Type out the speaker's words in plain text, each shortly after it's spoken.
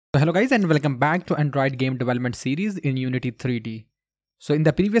So hello guys and welcome back to Android game development series in Unity 3D. So in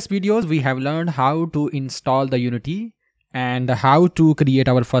the previous videos we have learned how to install the Unity and how to create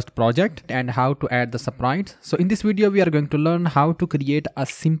our first project and how to add the sprites. So in this video we are going to learn how to create a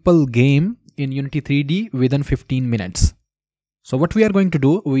simple game in Unity 3D within 15 minutes. So what we are going to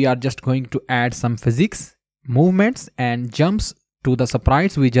do, we are just going to add some physics, movements and jumps to the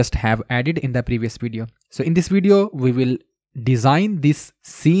sprites we just have added in the previous video. So in this video we will design this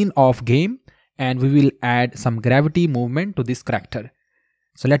scene of game and we will add some gravity movement to this character.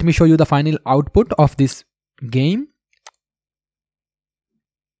 So let me show you the final output of this game.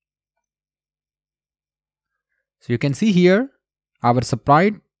 So you can see here our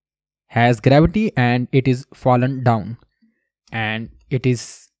sprite has gravity and it is fallen down and it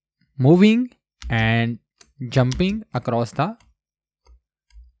is moving and jumping across the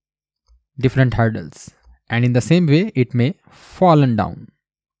different hurdles. And in the same way, it may fallen down.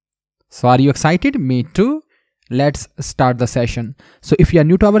 So are you excited? Me too. Let's start the session. So if you are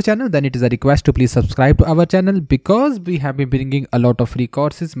new to our channel, then it is a request to please subscribe to our channel because we have been bringing a lot of free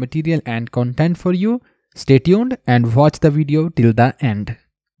courses, material and content for you. Stay tuned and watch the video till the end.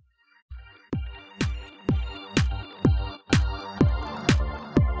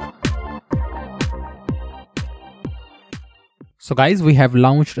 So guys, we have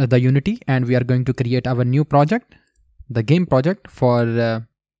launched the Unity and we are going to create our new project, the game project for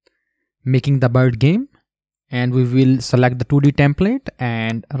making the bird game. And we will select the 2D template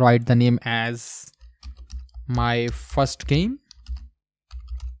and write the name as my first game.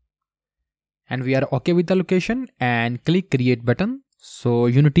 And we are okay with the location and click create button. So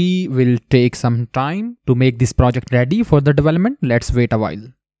Unity will take some time to make this project ready for the development. Let's wait a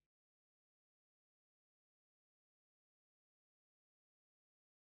while.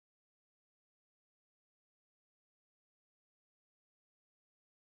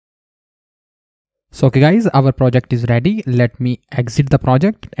 So okay guys, our project is ready. Let me exit the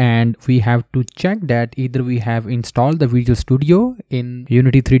project and we have to check that either we have installed the Visual Studio in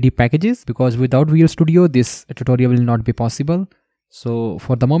Unity 3D packages, because without Visual Studio this tutorial will not be possible. So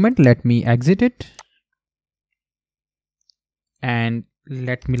for the moment let me exit it and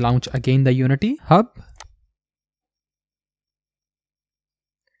let me launch again the Unity Hub.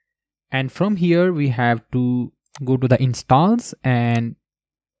 And from here we have to go to the installs and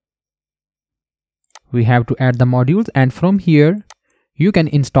we have to add the modules, and from here you can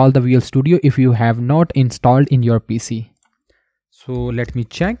install the Visual Studio if you have not installed in your PC. So let me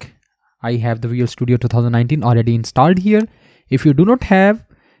check. I have the Visual Studio 2019 already installed here. If you do not have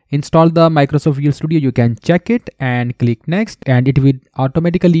installed the Microsoft Visual Studio, you can check it and click next and it will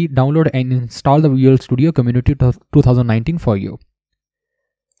automatically download and install the Visual Studio Community 2019 for you.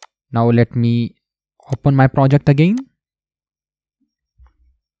 Now let me open my project again.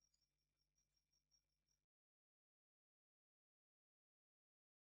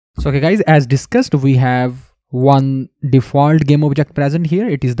 So okay guys, as discussed, we have one default game object present here.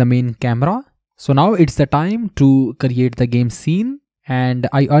 It is the main camera. So now it's the time to create the game scene, and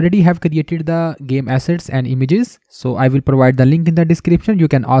I already have created the game assets and images. So I will provide the link in the description. You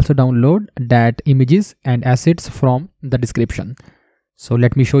can also download that images and assets from the description. So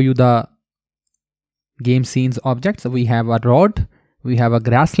let me show you the game scenes objects. We have a road, we have a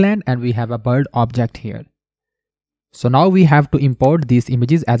grassland and we have a bird object here. So now we have to import these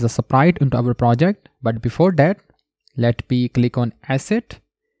images as a sprite into our project. But before that, let me click on asset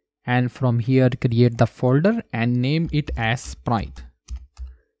and from here create the folder and name it as sprite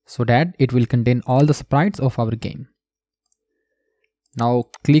so that it will contain all the sprites of our game. Now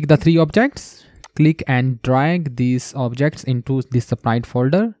click the three objects, click and drag these objects into this sprite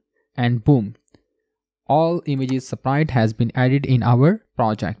folder and boom, all images sprite has been added in our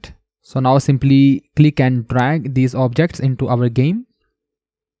project. So now simply click and drag these objects into our game.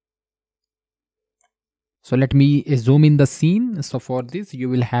 So let me zoom in the scene. So for this you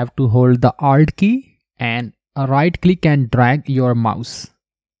will have to hold the Alt key and right click and drag your mouse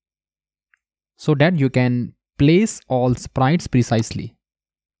so that you can place all sprites precisely.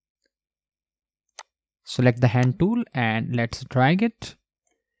 Select the hand tool and let's drag it,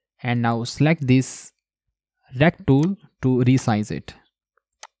 and now select this rect tool to resize it.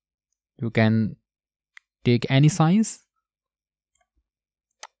 You can take any size.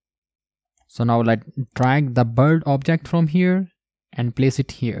 So now let's drag the bird object from here and place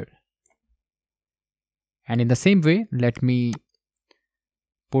it here. And in the same way, let me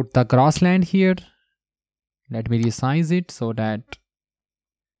put the grassland here. Let me resize it so that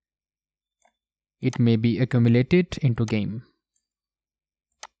it may be accumulated into game.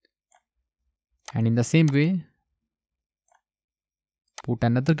 And in the same way, put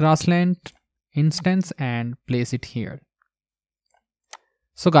another grassland instance and place it here.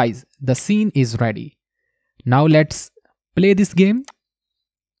 So guys, the scene is ready. Now let's play this game.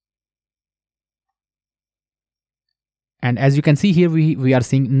 And as you can see here, we are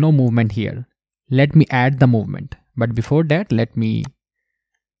seeing no movement here. Let me add the movement. But before that, let me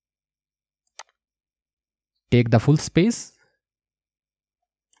take the full space.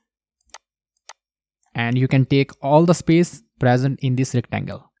 And you can take all the space present in this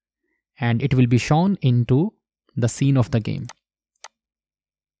rectangle. And it will be shown into the scene of the game.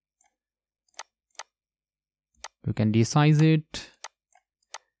 You can resize it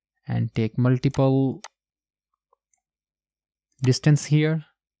and take multiple distance here.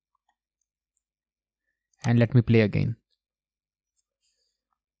 And let me play again.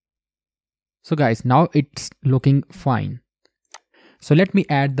 So guys, now it's looking fine. So let me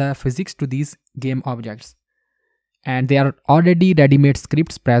add the physics to these game objects. And there are already ready-made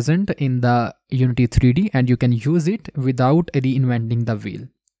scripts present in the Unity 3D and you can use it without reinventing the wheel.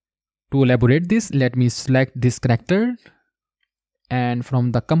 To elaborate this, let me select this character, and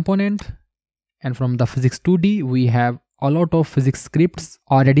from the component and from the physics 2D, we have a lot of physics scripts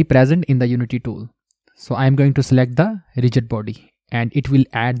already present in the Unity tool. So I am going to select the rigid body and it will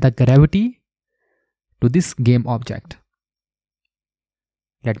add the gravity to this game object.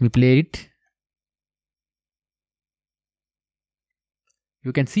 Let me play it.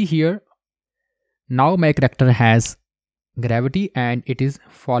 You can see here, now my character has gravity and it is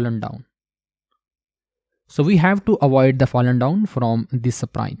fallen down. So we have to avoid the fallen down from this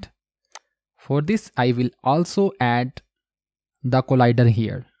sprite. For this, I will also add the collider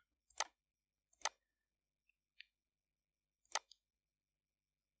here.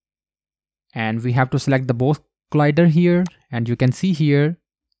 And we have to select the box collider here, and you can see here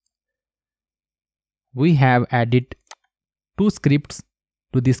we have added two scripts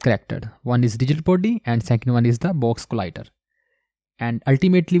to this character. One is rigid body and second one is the box collider. And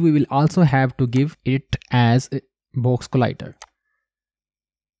ultimately we will also have to give it as a box collider.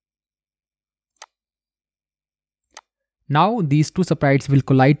 Now these two sprites will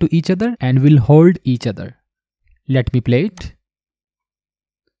collide to each other and will hold each other. Let me play it.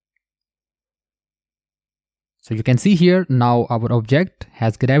 So you can see here, now our object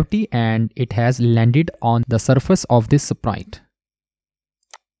has gravity and it has landed on the surface of this sprite.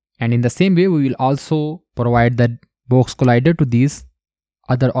 And in the same way, we will also provide the box collider to these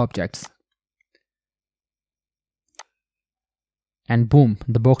other objects. And boom,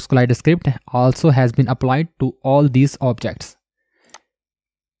 the box collider script also has been applied to all these objects.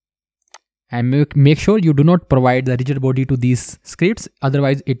 And make sure you do not provide the rigid body to these scripts,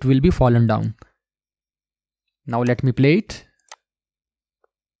 otherwise it will be fallen down. Now let me play it.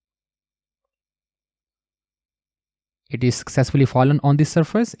 It is successfully fallen on this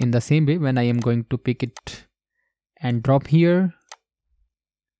surface. In the same way, when I am going to pick it and drop here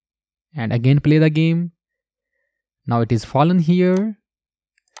and again play the game, now it is fallen here,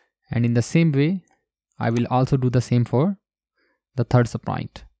 and in the same way I will also do the same for the third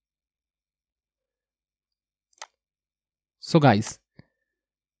sprite. So guys,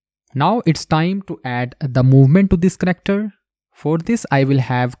 now it's time to add the movement to this character. For this, I will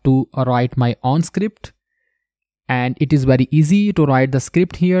have to write my own script, and it is very easy to write the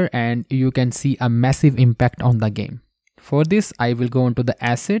script here and you can see a massive impact on the game. For this, I will go into the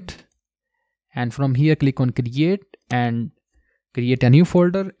asset and from here click on create and create a new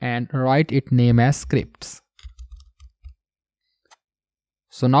folder and write it name as scripts.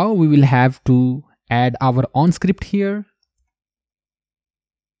 So now we will have to add our own script here.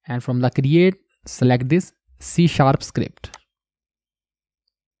 And from the create, select this C# script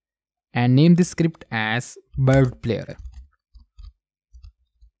and name this script as bird player.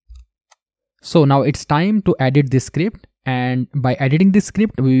 So now it's time to edit this script, and by editing this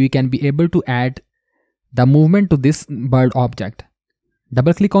script we can be able to add the movement to this bird object.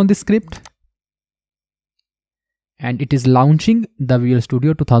 Double click on this script and it is launching the Visual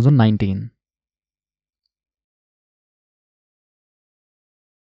Studio 2019.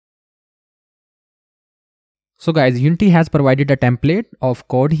 So guys, Unity has provided a template of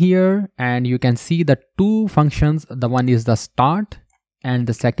code here and you can see the two functions. The one is the start and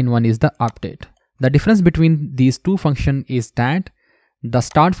the second one is the update. The difference between these two functions is that the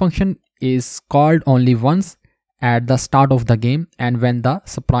start function is called only once at the start of the game and when the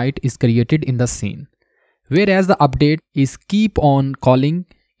sprite is created in the scene. Whereas the update is keep on calling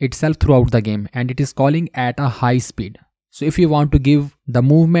itself throughout the game and it is calling at a high speed. So if you want to give the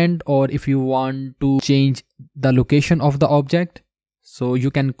movement or if you want to change the location of the object, so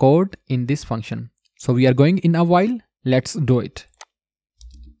you can code in this function. So we are going in a while. Let's do it.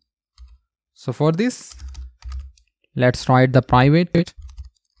 So for this, let's write the private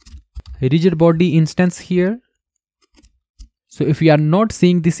rigid body instance here. So if you are not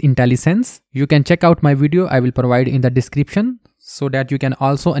seeing this IntelliSense, you can check out my video I will provide in the description, so that you can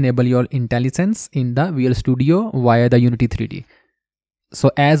also enable your IntelliSense in the VL Studio via the Unity 3D.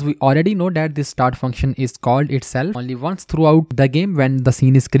 So as we already know that this start function is called itself only once throughout the game, when the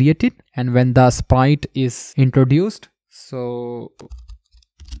scene is created and when the sprite is introduced.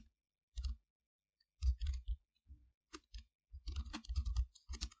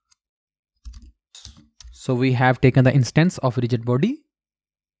 So we have taken the instance of rigid body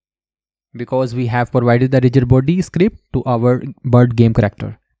because we have provided the rigid body script to our bird game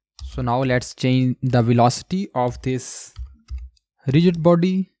character. So now let's change the velocity of this rigid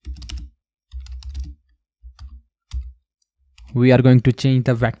body. We are going to change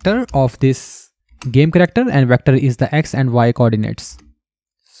the vector of this game character, and vector is the x and y coordinates.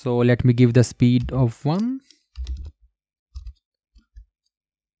 So let me give the speed of 1.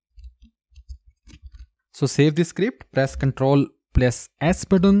 So save this script, press Ctrl plus S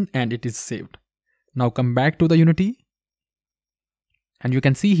button, and it is saved. Now come back to the Unity, and you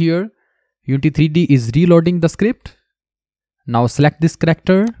can see here Unity 3D is reloading the script. Now select this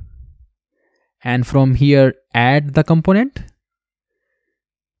character, and from here add the component.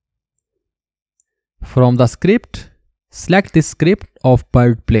 From the script, select this script of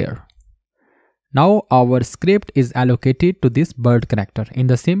bird player. Now our script is allocated to this bird character. In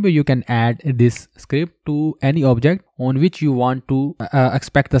the same way, you can add this script to any object on which you want to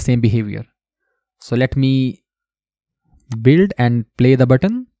expect the same behavior. So let me build and play the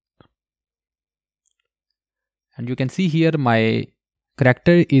button. And you can see here my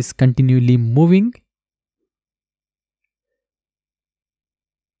character is continually moving.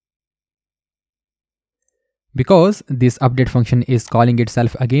 Because this update function is calling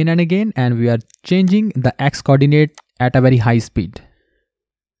itself again and again, and we are changing the x coordinate at a very high speed.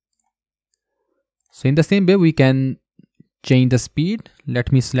 So in the same way, we can change the speed.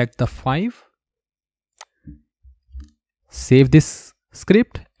 Let me select the 5. Save this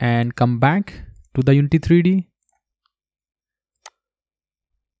script and come back to the Unity 3D.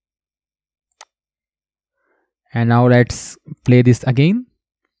 And now let's play this again.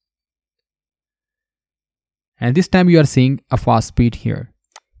 And this time you are seeing a fast speed here.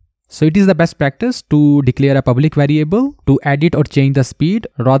 So it is the best practice to declare a public variable to edit or change the speed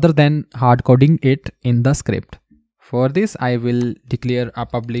rather than hard coding it in the script. For this, I will declare a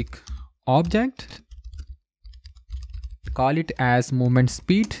public object, call it as movement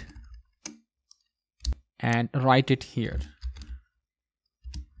speed, and write it here.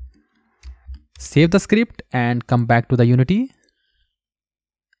 Save the script and come back to the Unity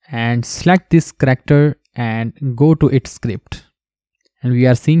and select this character and go to its script, and we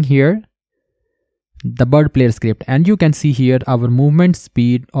are seeing here the bird player script, and you can see here our movement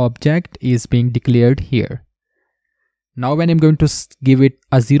speed object is being declared here. Now when I'm going to give it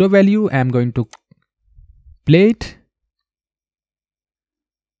a 0 value, I'm going to play it,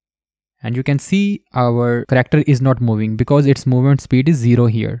 and you can see our character is not moving because its movement speed is 0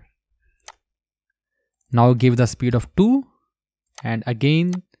 here. Now give the speed of 2 and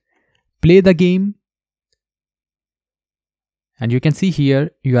again play the game. And you can see here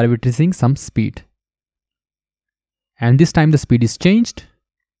you are witnessing some speed. And this time the speed is changed.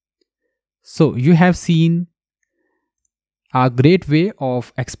 So you have seen a great way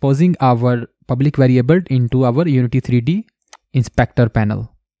of exposing our public variable into our Unity 3D inspector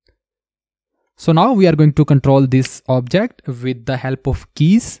panel. So now we are going to control this object with the help of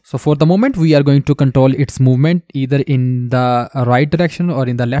keys. So for the moment, we are going to control its movement either in the right direction or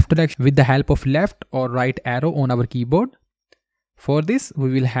in the left direction with the help of left or right arrow on our keyboard. For this,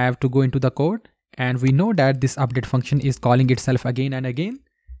 we will have to go into the code, and we know that this update function is calling itself again and again,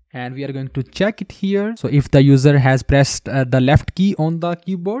 and we are going to check it here. So if the user has pressed the left key on the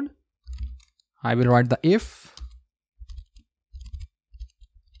keyboard, I will write the if.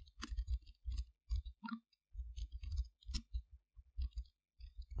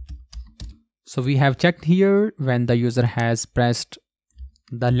 So we have checked here when the user has pressed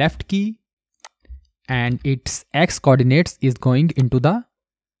the left key and its x coordinates is going into the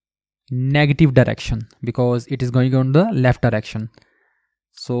negative direction because it is going on the left direction.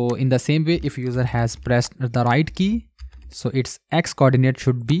 So in the same way, if user has pressed the right key, so its x coordinate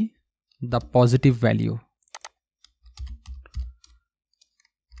should be the positive value.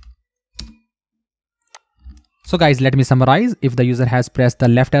 So guys, let me summarize. If the user has pressed the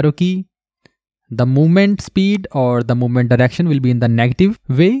left arrow key, the movement speed or the movement direction will be in the negative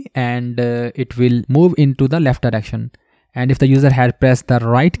way, and it will move into the left direction. And if the user had pressed the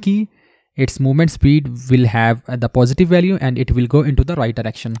right key, its movement speed will have the positive value and it will go into the right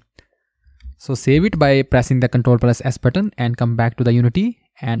direction. So save it by pressing the Ctrl plus S button and come back to the Unity,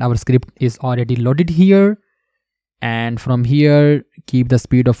 and our script is already loaded here. And from here, keep the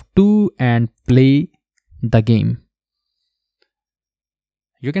speed of 2 and play the game.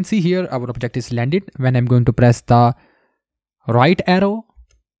 You can see here our object is landed. When I'm going to press the right arrow,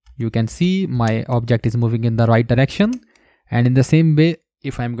 you can see my object is moving in the right direction. And in the same way,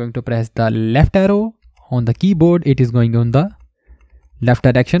 if I'm going to press the left arrow on the keyboard, it is going on the left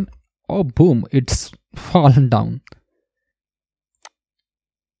direction. Oh, boom, it's fallen down.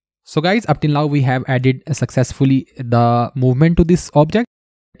 So guys, up till now we have added successfully the movement to this object.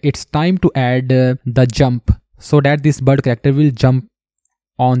 It's time to add the jump so that this bird character will jump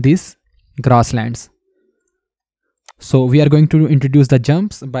on these grasslands. So we are going to introduce the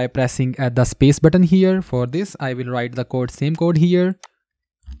jumps by pressing the space button here. For this, I will write the code, same code here.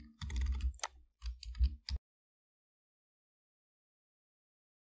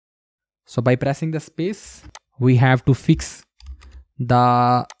 So by pressing the space, we have to fix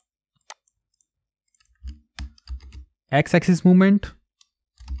the x-axis movement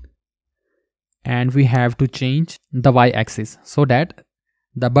and we have to change the y-axis so that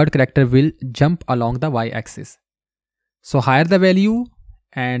the bird character will jump along the y-axis. So higher the value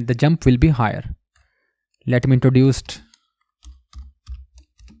and the jump will be higher. Let me introduce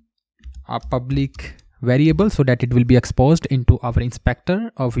a public variable so that it will be exposed into our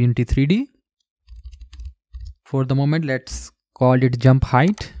inspector of Unity 3D. For the moment, let's call it jump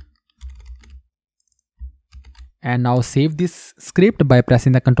height. And now save this script by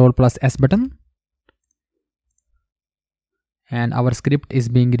pressing the Ctrl plus S button. And our script is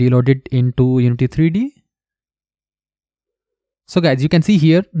being reloaded into Unity 3D. So guys, you can see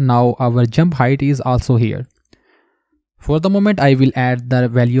here now our jump height is also here. For the moment, I will add the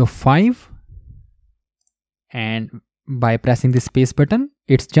value of 5. And by pressing the space button,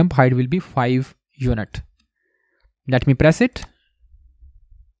 its jump height will be 5 unit. Let me press it.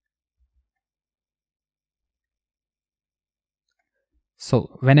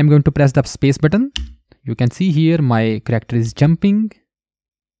 So when I'm going to press the space button, you can see here my character is jumping,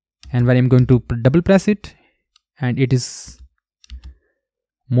 and when I'm going to double press it, and it is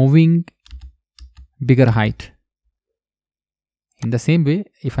moving bigger height. In the same way,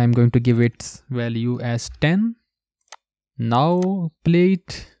 if I'm going to give its value as 10, now play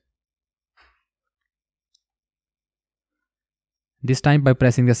it. This time by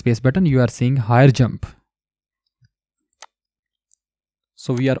pressing the space button, you are seeing higher jump.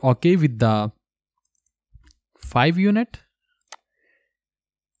 So we are okay with the 5 unit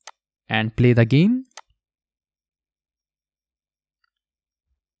and play the game.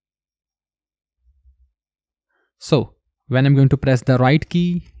 So when I'm going to press the right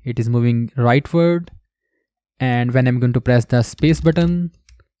key, it is moving rightward, and when I'm going to press the space button,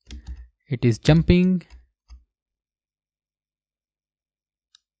 it is jumping,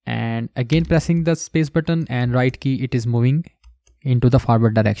 and again pressing the space button and right key, it is moving into the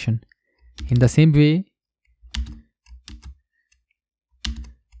forward direction. In the same way,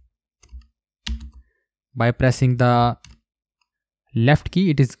 by pressing the left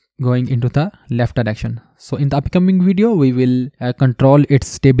key, it is going into the left direction. So in the upcoming video, we will control its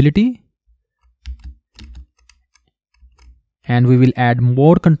stability, and we will add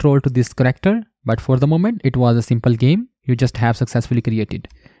more control to this character. But for the moment, it was a simple game you just have successfully created,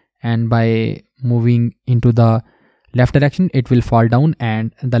 and by moving into the left direction, it will fall down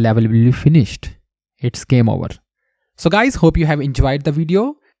and the level will be finished. It's game over. So guys, hope you have enjoyed the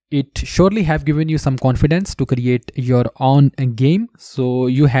video. It surely have given you some confidence to create your own game. So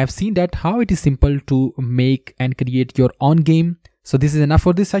you have seen that how it is simple to make and create your own game. So this is enough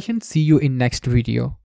for this session. See you in next video.